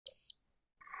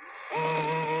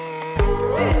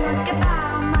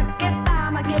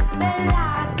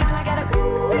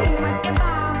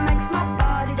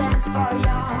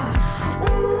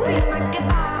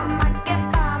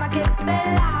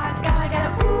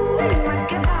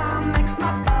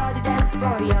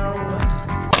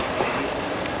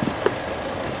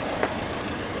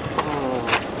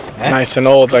Nice and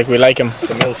old, like we like him. It's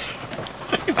a MILF.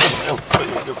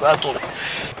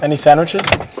 Any sandwiches?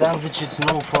 Sandwiches,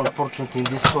 no, unfortunately, in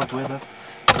this hot weather.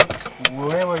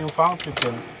 Wherever you found, you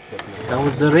can. That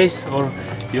was the race, or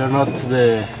you're not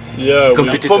the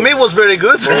competitors? For me, it was very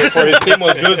good. For his team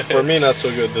was good. For me, not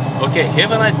so good. Okay,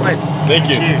 have a nice night. Thank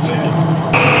you. Cheers.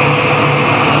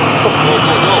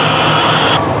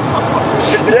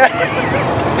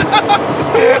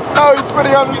 Oh, he's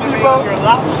putting on the seatbelt.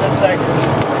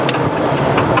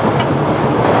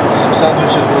 Some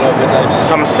sandwiches would have been nice.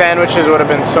 Some sandwiches would have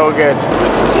been so good.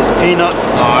 These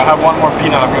peanuts. I have one more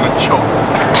peanut. I'm gonna choke.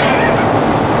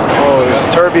 Oh, this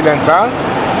turbulence, huh?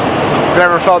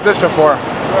 Never felt this before.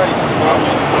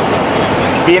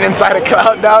 Being inside a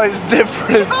cloud now is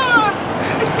different.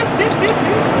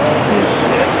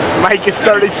 Mike is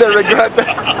starting to regret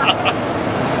that.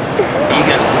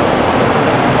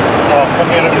 Oh, come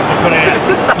here, Mr. Puentes.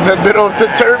 In the middle of the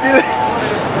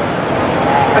turbulence.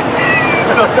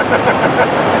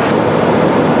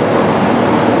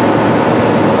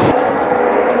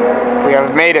 We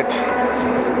have made it.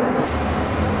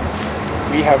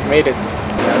 We have made it.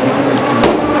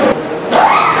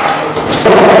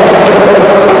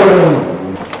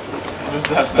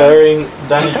 Starring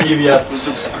Danny Kiviat. This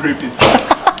looks creepy.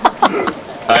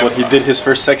 That's what he did his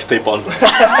first sex tape on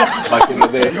back in the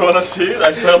day. You wanna see it?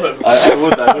 I sell it. I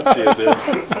would see it there.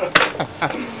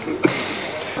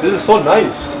 This is so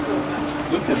nice.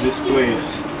 Look at this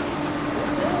place.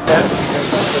 The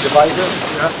divider,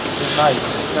 yeah, it's nice.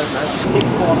 That's nice.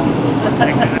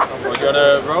 We're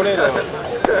gonna roll it or?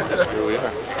 Here we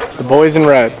are. The boys in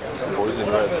red. Boys in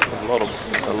red.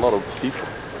 A lot of people.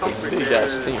 Big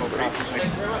ass team.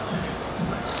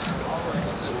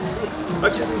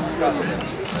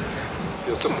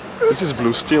 This is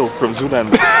blue steel from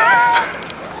Zoolander.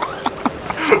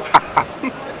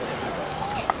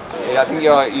 I think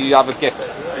you have a gift.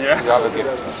 Yeah. You have a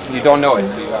gift. You don't know it.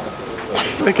 You have a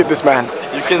gift. Look at this man.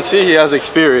 You can see he has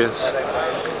experience.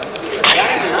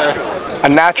 A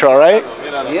natural, right?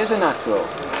 He is a natural.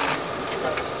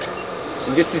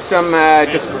 And just do some,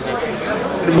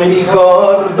 Mi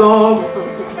ricordo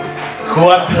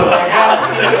quattro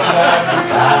ragazze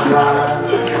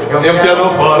e un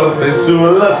pianoforte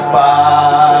sulla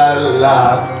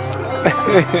spalla,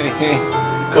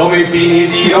 come i pini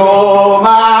di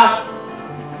Roma,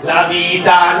 la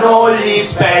vita non li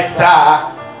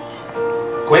spezza,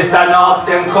 questa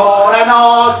notte è ancora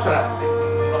nostra.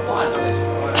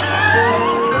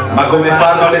 Ma come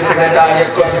fanno le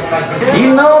segretarie?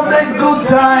 In all the good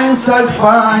times I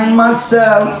find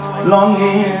myself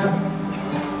longing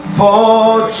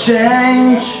for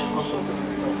change,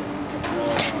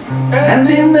 and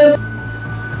in the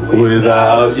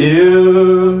without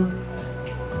you,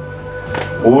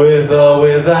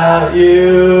 without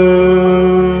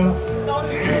you,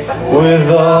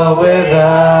 without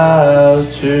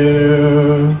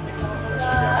you.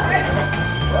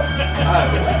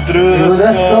 Through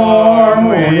the storm,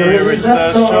 we reach the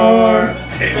shore.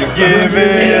 You give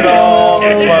it all,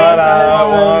 but I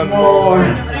want more.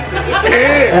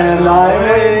 And I'm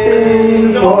waiting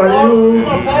for you.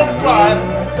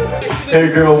 Hey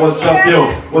girl, what's up,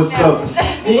 yo? What's up?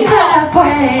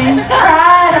 Halfway,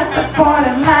 right up the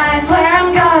borderlines where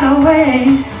I'm gonna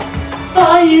wait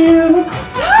for you.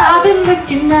 I've been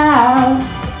looking out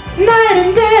night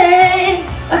and day.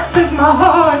 I took my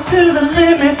heart to the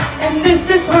limit, and this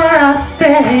is where I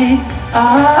stay. I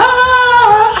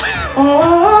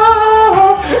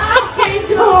can't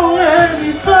go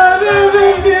any further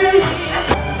than this.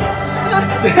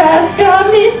 That's got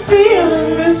me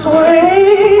feeling this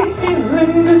way,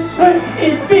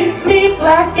 It beats me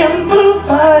black and blue,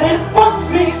 but it fucks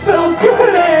me so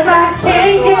good, and I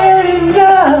can't get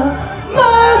enough.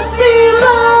 Must be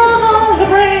love on the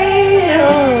brain.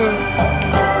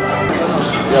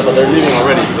 Yeah, but they're leaving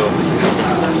already, so.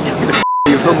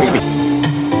 You from me?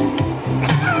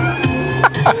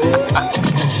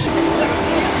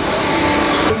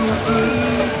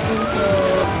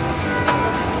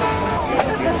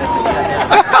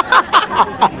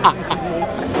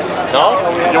 No?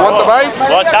 You want the bite?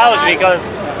 Watch out, because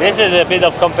this is a bit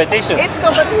of competition. It's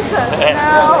competition.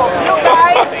 No,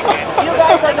 you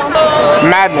guys are going to...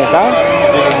 Madness, huh?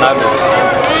 This is madness.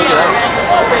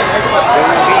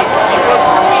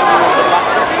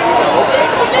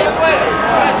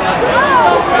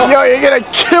 Yo, you're gonna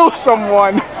kill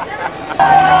someone.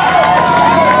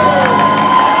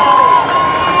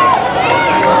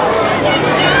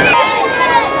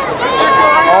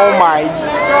 Oh my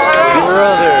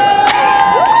Brother.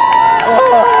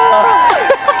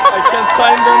 I can't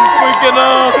sign them quick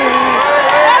enough.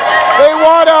 They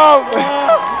want him!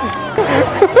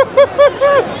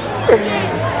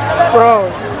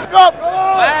 Bro. Up.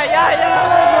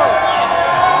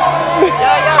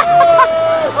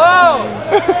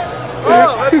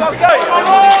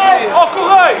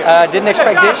 Didn't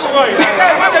expect this.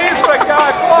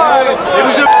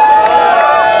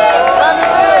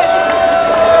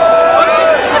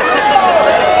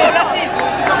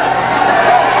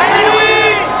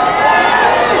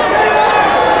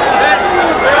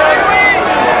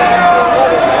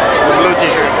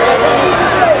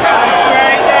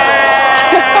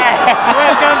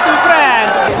 Welcome to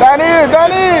France!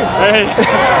 Danny! Hey,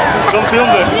 don't film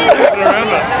this.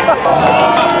 Remember.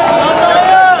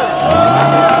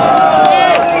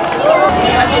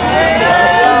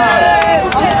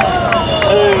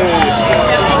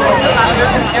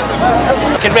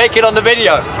 Can make it on the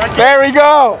video. There we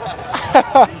go!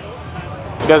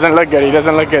 He doesn't look good, he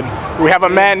doesn't look good. We have a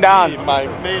man down.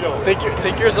 Take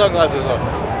your sunglasses off.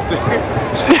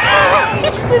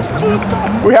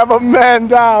 We have a man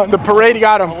down. The parade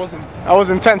got him. That was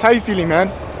intense. How you feeling,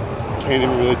 man? Can't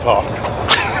even really talk.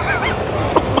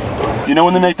 You know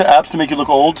when they make the apps to make you look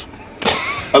old?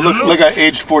 I look like I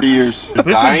aged 40 years.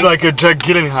 This is like a Jack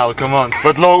Gyllenhaal, come on.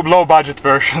 But low budget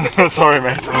version. Sorry,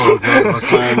 mate. Oh, God, that's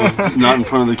fine. Not in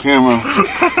front of the camera.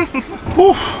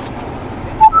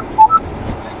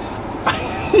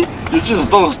 You just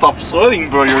don't stop sweating,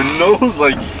 bro. Your nose,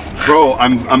 like... Bro,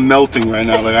 I'm melting right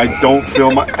now. Like I don't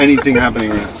feel anything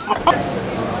happening right now.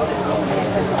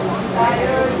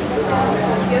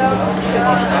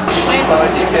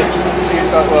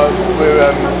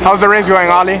 How's the race going,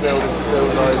 Ali? To be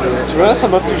honest, I'm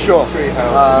not too sure.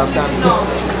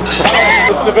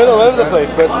 It's a bit all over the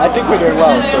place, but I think we're doing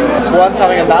well. So Juan's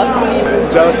having a nap.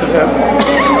 Jealous of him.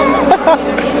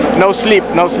 No sleep,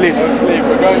 no sleep. No sleep.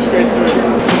 We're going straight through.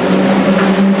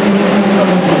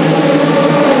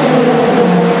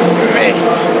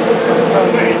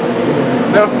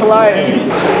 They're flying.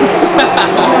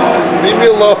 Leave me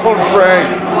alone,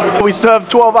 Frank. We still have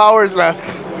 12 hours left.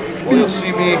 Well, you'll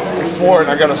see me before,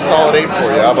 and I got a solid 8 for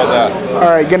you. How about that? All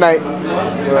right, good night.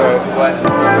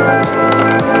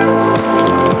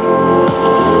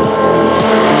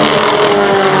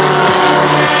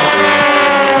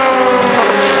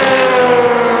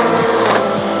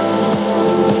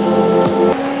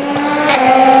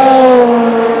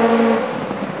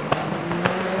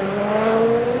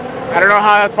 I don't know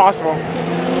how that's possible.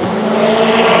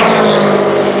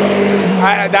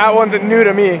 That one's new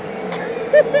to me.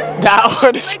 That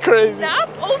one is crazy. Nap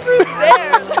over there.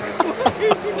 Why are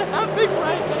you napping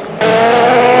right next to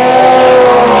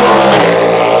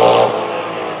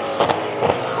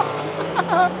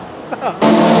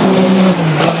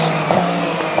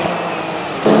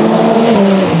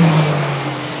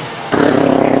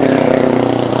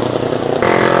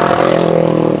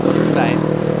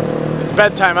It's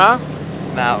bedtime, huh?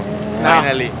 Now,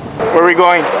 finally. Where are we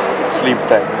going? Sleep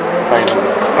time. Finally.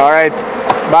 All right,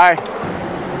 bye.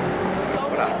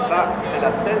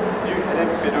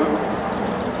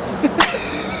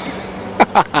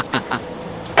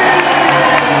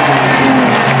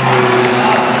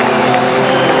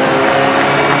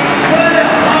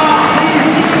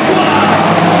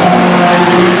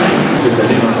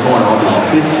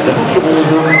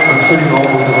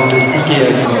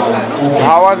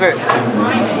 How was it?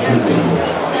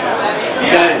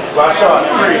 Last shot.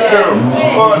 3,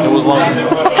 2, 1. It was long. It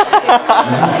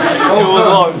was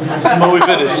long, but we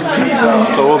finished.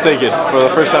 So we'll take it. For the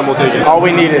first time, we'll take it. All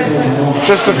we needed,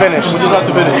 just to finish. We just have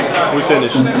to finish. We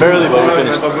finished. Barely, but we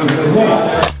finished.